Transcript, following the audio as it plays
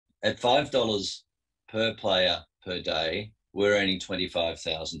At $5 per player per day, we're earning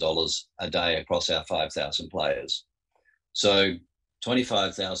 $25,000 a day across our 5,000 players. So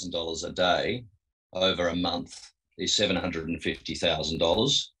 $25,000 a day over a month is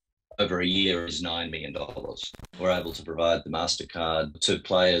 $750,000. Over a year is $9 million. We're able to provide the MasterCard to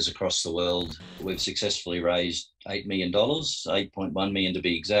players across the world. We've successfully raised $8 million, 8.1 million to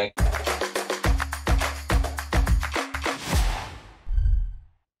be exact.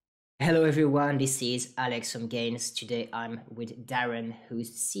 Hello everyone, this is Alex from Gains. Today I'm with Darren,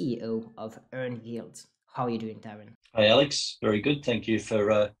 who's CEO of Earn Guild. How are you doing, Darren? Hey Alex, very good. Thank you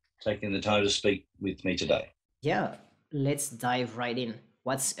for taking the time to speak with me today. Yeah, let's dive right in.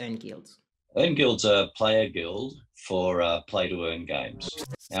 What's Earn Guild? Earn Guild's a player guild for play-to-earn games.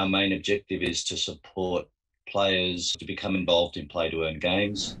 Our main objective is to support players to become involved in play-to-earn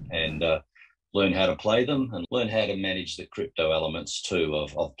games and learn how to play them and learn how to manage the crypto elements too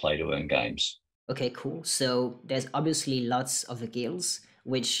of play-to-earn games. Okay, cool. So there's obviously lots of the guilds,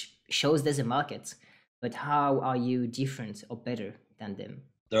 which shows there's a market, but how are you different or better than them?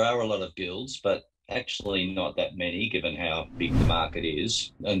 There are a lot of guilds, but actually not that many given how big the market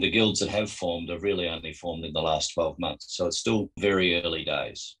is. And the guilds that have formed are really only formed in the last 12 months. So it's still very early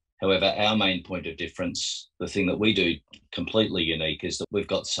days. However, our main point of difference, the thing that we do completely unique, is that we've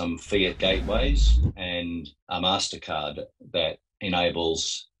got some Fiat gateways and a MasterCard that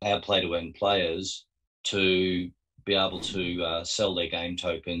enables our play-to-earn players to be able to sell their game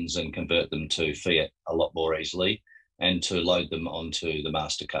tokens and convert them to Fiat a lot more easily and to load them onto the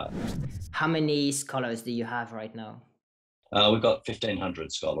MasterCard. How many scholars do you have right now? We've got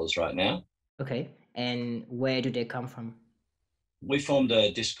 1,500 scholars right now. Okay, and where do they come from? We formed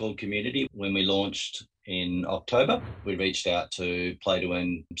a Discord community when we launched in October. We reached out to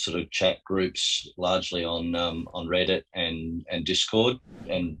play-to-earn sort of chat groups, largely on Reddit and Discord,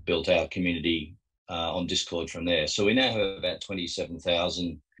 and built our community on Discord from there. So we now have about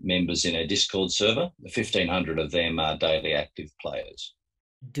 27,000 members in our Discord server. 1,500 of them are daily active players.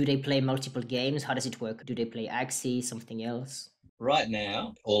 Do they play multiple games? How does it work? Do they play Axie, something else? Right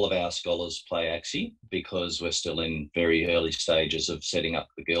now, all of our scholars play Axie because we're still in very early stages of setting up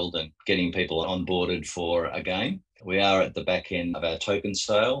the guild and getting people onboarded for a game. We are at the back end of our token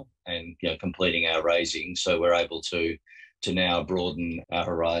sale and completing our raising, so we're able to now broaden our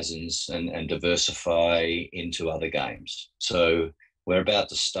horizons and diversify into other games. So we're about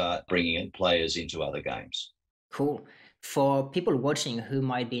to start bringing in players into other games. Cool. For people watching who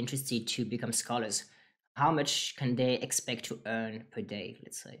might be interested to become scholars, how much can they expect to earn per day,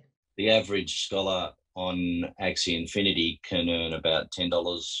 let's say? The average scholar on Axie Infinity can earn about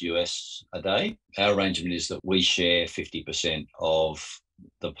 $10 US a day. Our arrangement is that we share 50% of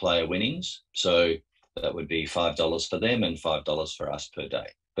the player winnings. So that would be $5 for them and $5 for us per day.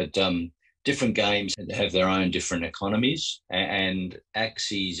 But different games have their own different economies, and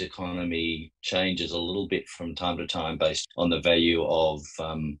Axie's economy changes a little bit from time to time based on the value of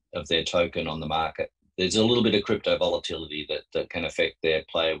their token on the market. There's a little bit of crypto volatility that can affect their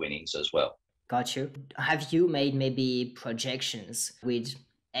player winnings as well. Got you. Have you made maybe projections with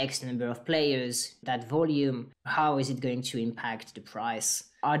X number of players, that volume? How is it going to impact the price?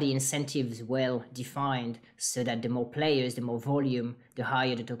 Are the incentives well defined so that the more players, the more volume, the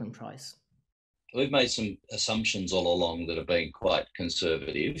higher the token price? We've made some assumptions all along that have been quite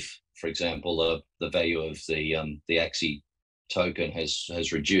conservative. For example, the value of the Axie token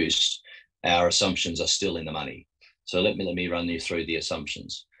has reduced. Our assumptions are still in the money. So let me run you through the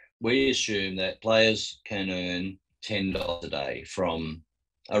assumptions. We assume that players can earn $10 a day from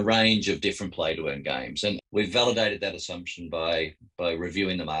a range of different play-to-earn games. And we've validated that assumption by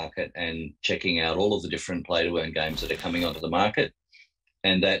reviewing the market and checking out all of the different play-to-earn games that are coming onto the market.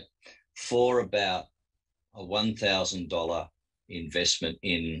 And that for about a $1,000 investment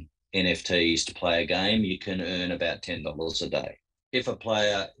in NFTs to play a game, you can earn about $10 a day. If a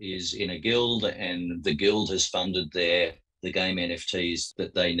player is in a guild and the guild has funded the game NFTs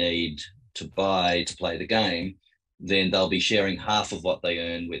that they need to buy to play the game, then they'll be sharing half of what they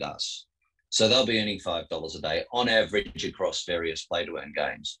earn with us. So they'll be earning $5 a day on average across various play-to-earn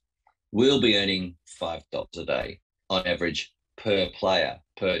games. We'll be earning $5 a day on average per player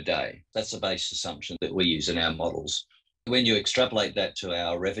per day. That's the base assumption that we use in our models. When you extrapolate that to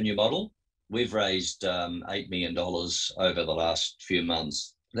our revenue model, we've raised $8 million over the last few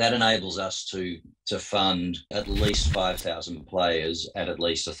months. That enables us to fund at least 5,000 players at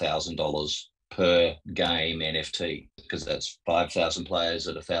least $1,000 per game NFT, because that's 5,000 players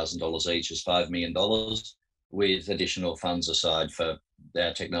at $1,000 each is $5 million, with additional funds aside for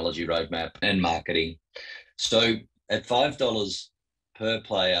our technology roadmap and marketing. So at $5 per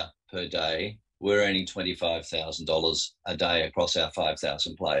player per day, we're earning $25,000 a day across our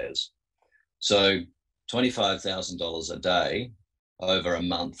 5,000 players. So $25,000 a day over a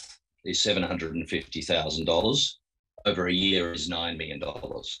month is $750,000. Over a year is $9 million.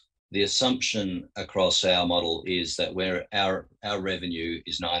 The assumption across our model is that our revenue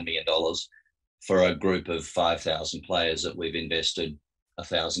is $9 million for a group of 5,000 players that we've invested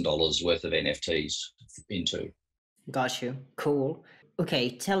 $1,000 worth of NFTs into. Got you. Cool.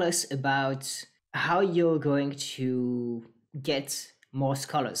 Okay, tell us about how you're going to get more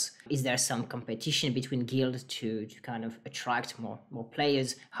scholars. Is there some competition between guilds to kind of attract more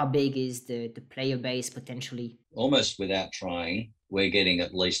players? How big is the player base potentially? Almost without trying, we're getting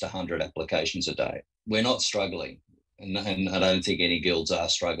at least 100 applications a day. We're not struggling, and I don't think any guilds are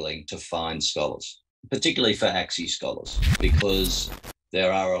struggling to find scholars, particularly for Axie scholars, because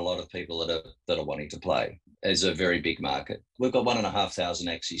there are a lot of people that are wanting to play. It's a very big market. We've got 1,500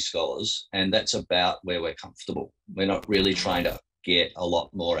 Axie scholars, and that's about where we're comfortable. We're not really trying to get a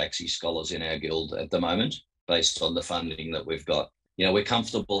lot more Axie scholars in our guild at the moment, based on the funding that we've got. You know, we're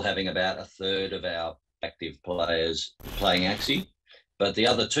comfortable having about a third of our active players playing Axie, but the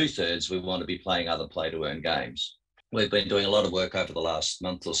other 2/3 we want to be playing other play-to-earn games. We've been doing a lot of work over the last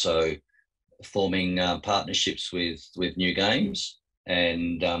month or so, forming partnerships with new games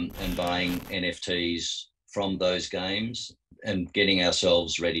and buying NFTs from those games and getting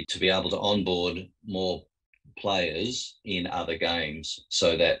ourselves ready to be able to onboard more players in other games,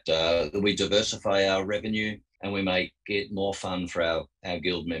 so that we diversify our revenue and we make it more fun for our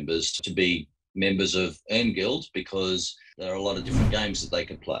guild members to be members of Earn Guild, because there are a lot of different games that they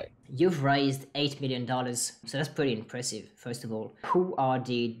can play. You've raised $8 million, so that's pretty impressive. First of all, who are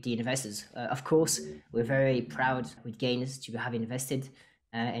the investors? Of course, we're very proud with Gains to have invested,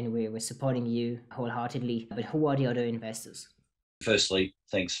 and we're supporting you wholeheartedly. But who are the other investors? Firstly,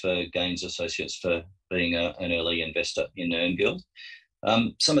 thanks for Gains Associates for being an early investor in Earn Guild.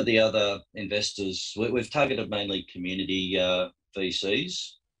 Some of the other investors, we've targeted mainly community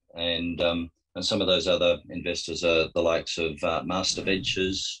VCs, and some of those other investors are the likes of Master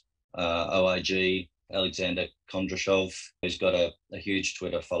Ventures, OIG, Alexander Kondrashov, who's got a huge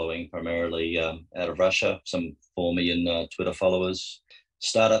Twitter following, primarily out of Russia, some 4 million Twitter followers.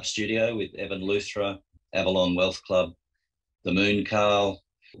 Startup Studio with Evan Luthra, Avalon Wealth Club, The Moon Carl,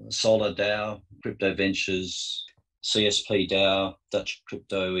 Solar DAO, Crypto Ventures, CSP DAO, Dutch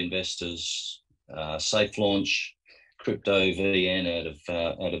crypto investors, Safe Launch, Crypto VN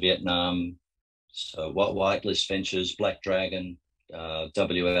out of Vietnam, so Whitelist Ventures, Black Dragon,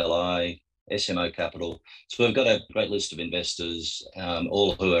 WLI, SMO Capital. So we've got a great list of investors,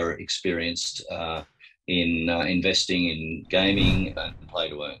 all who are experienced in investing in gaming and play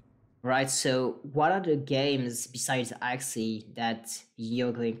to earn. Right. So what are the games besides Axie that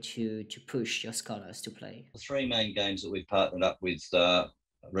you're going to push your scholars to play? The 3 main games that we've partnered up with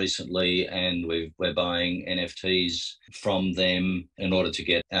recently, and we're buying NFTs from them in order to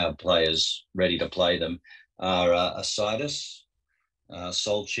get our players ready to play them, are Asidus,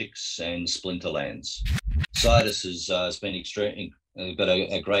 Soul Chicks, and Splinterlands. Asidus has been extreme. They've got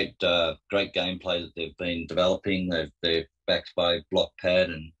a great gameplay that they've been developing. They're backed by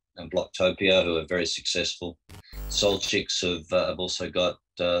Blockpad and Blocktopia, who are very successful. Soul Chicks have also got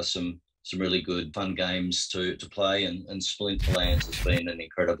some really good fun games to play, and Splinterlands has been an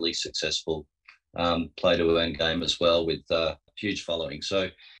incredibly successful play to earn game as well, with a huge following. So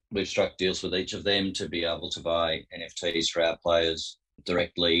we've struck deals with each of them to be able to buy NFTs for our players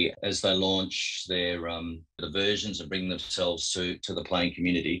directly as they launch their versions and bring themselves to the playing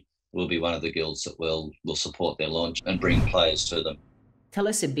community. We'll be one of the guilds that will support their launch and bring players to them. Tell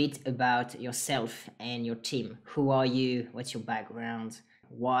us a bit about yourself and your team. Who are you? What's your background?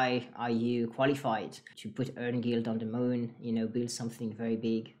 Why are you qualified to put Earn Guild on the moon, build something very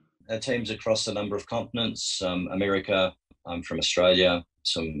big? Our team's across a number of continents. America, I'm from Australia.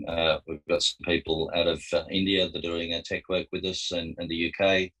 We've got some people out of India that are doing our tech work with us, and the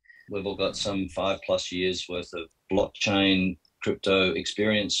UK. We've all got some 5+ years worth of blockchain crypto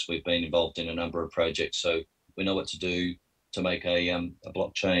experience. We've been involved in a number of projects, so we know what to do to make a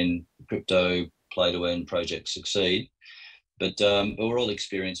blockchain crypto play to earn project succeed. But we're all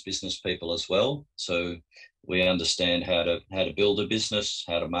experienced business people as well, so we understand how to build a business,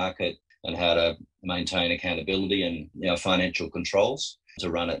 how to market, and how to maintain accountability and financial controls to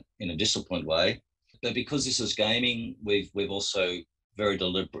run it in a disciplined way. But because this is gaming, we've also very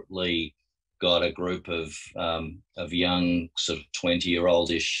deliberately got a group of young sort of 20 to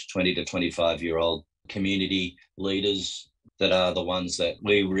 25-year-old community leaders that are the ones that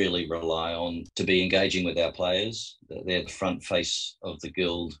we really rely on to be engaging with our players. They're the front face of the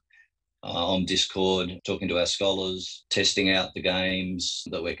guild. On Discord, talking to our scholars, testing out the games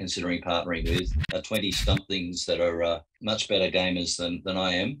that we're considering partnering with. 20-somethings that are much better gamers than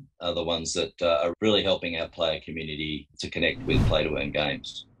I am are the ones that are really helping our player community to connect with play-to-earn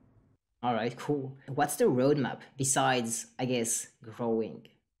games. All right, cool. What's the roadmap besides, I guess, growing?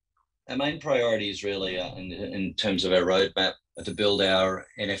 Our main priority is really, in terms of our roadmap, to build our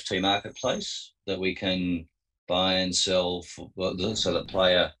NFT marketplace that we can buy and sell so that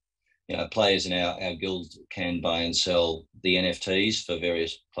players in our guild can buy and sell the NFTs for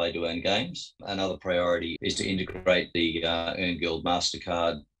various play-to-earn games. Another priority is to integrate the Earn Guild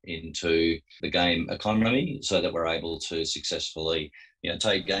Mastercard into the game economy so that we're able to successfully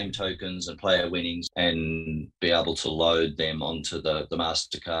take game tokens and player winnings and be able to load them onto the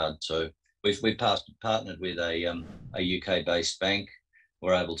Mastercard. So we've partnered with a UK-based bank.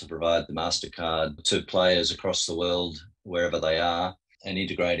 We're able to provide the Mastercard to players across the world, wherever they are, and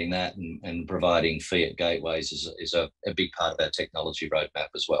integrating that and providing Fiat gateways is a big part of our technology roadmap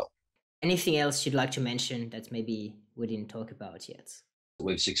as well. Anything else you'd like to mention that maybe we didn't talk about yet?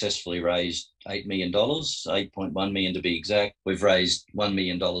 We've successfully raised $8 million, 8.1 million to be exact. We've raised $1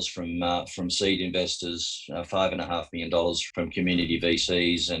 million from seed investors, $5.5 million from community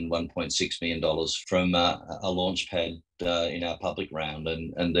VCs, and $1.6 million from a launch pad in our public round.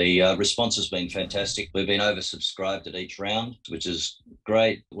 And the response has been fantastic. We've been oversubscribed at each round, which is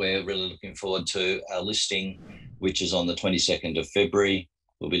great. We're really looking forward to our listing, which is on the 22nd of February.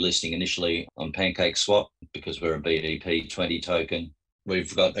 We'll be listing initially on PancakeSwap because we're a BDP20 token.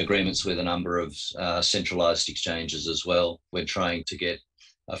 We've got agreements with a number of centralized exchanges as well. We're trying to get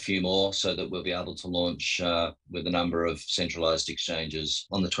a few more so that we'll be able to launch with a number of centralized exchanges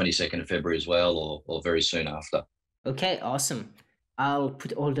on the 22nd of February as well, or very soon after. Okay, awesome. I'll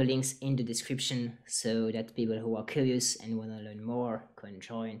put all the links in the description so that people who are curious and want to learn more can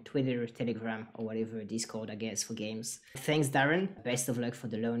join Twitter, Telegram, or whatever, Discord, I guess, for games. Thanks, Darren. Best of luck for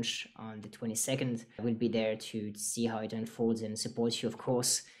the launch on the 22nd. I will be there to see how it unfolds and support you, of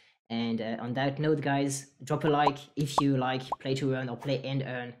course. And on that note, guys, drop a like if you like Play to Earn or Play and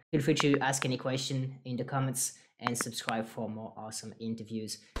Earn. Feel free to ask any question in the comments and subscribe for more awesome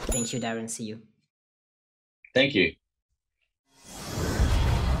interviews. Thank you, Darren. See you. Thank you.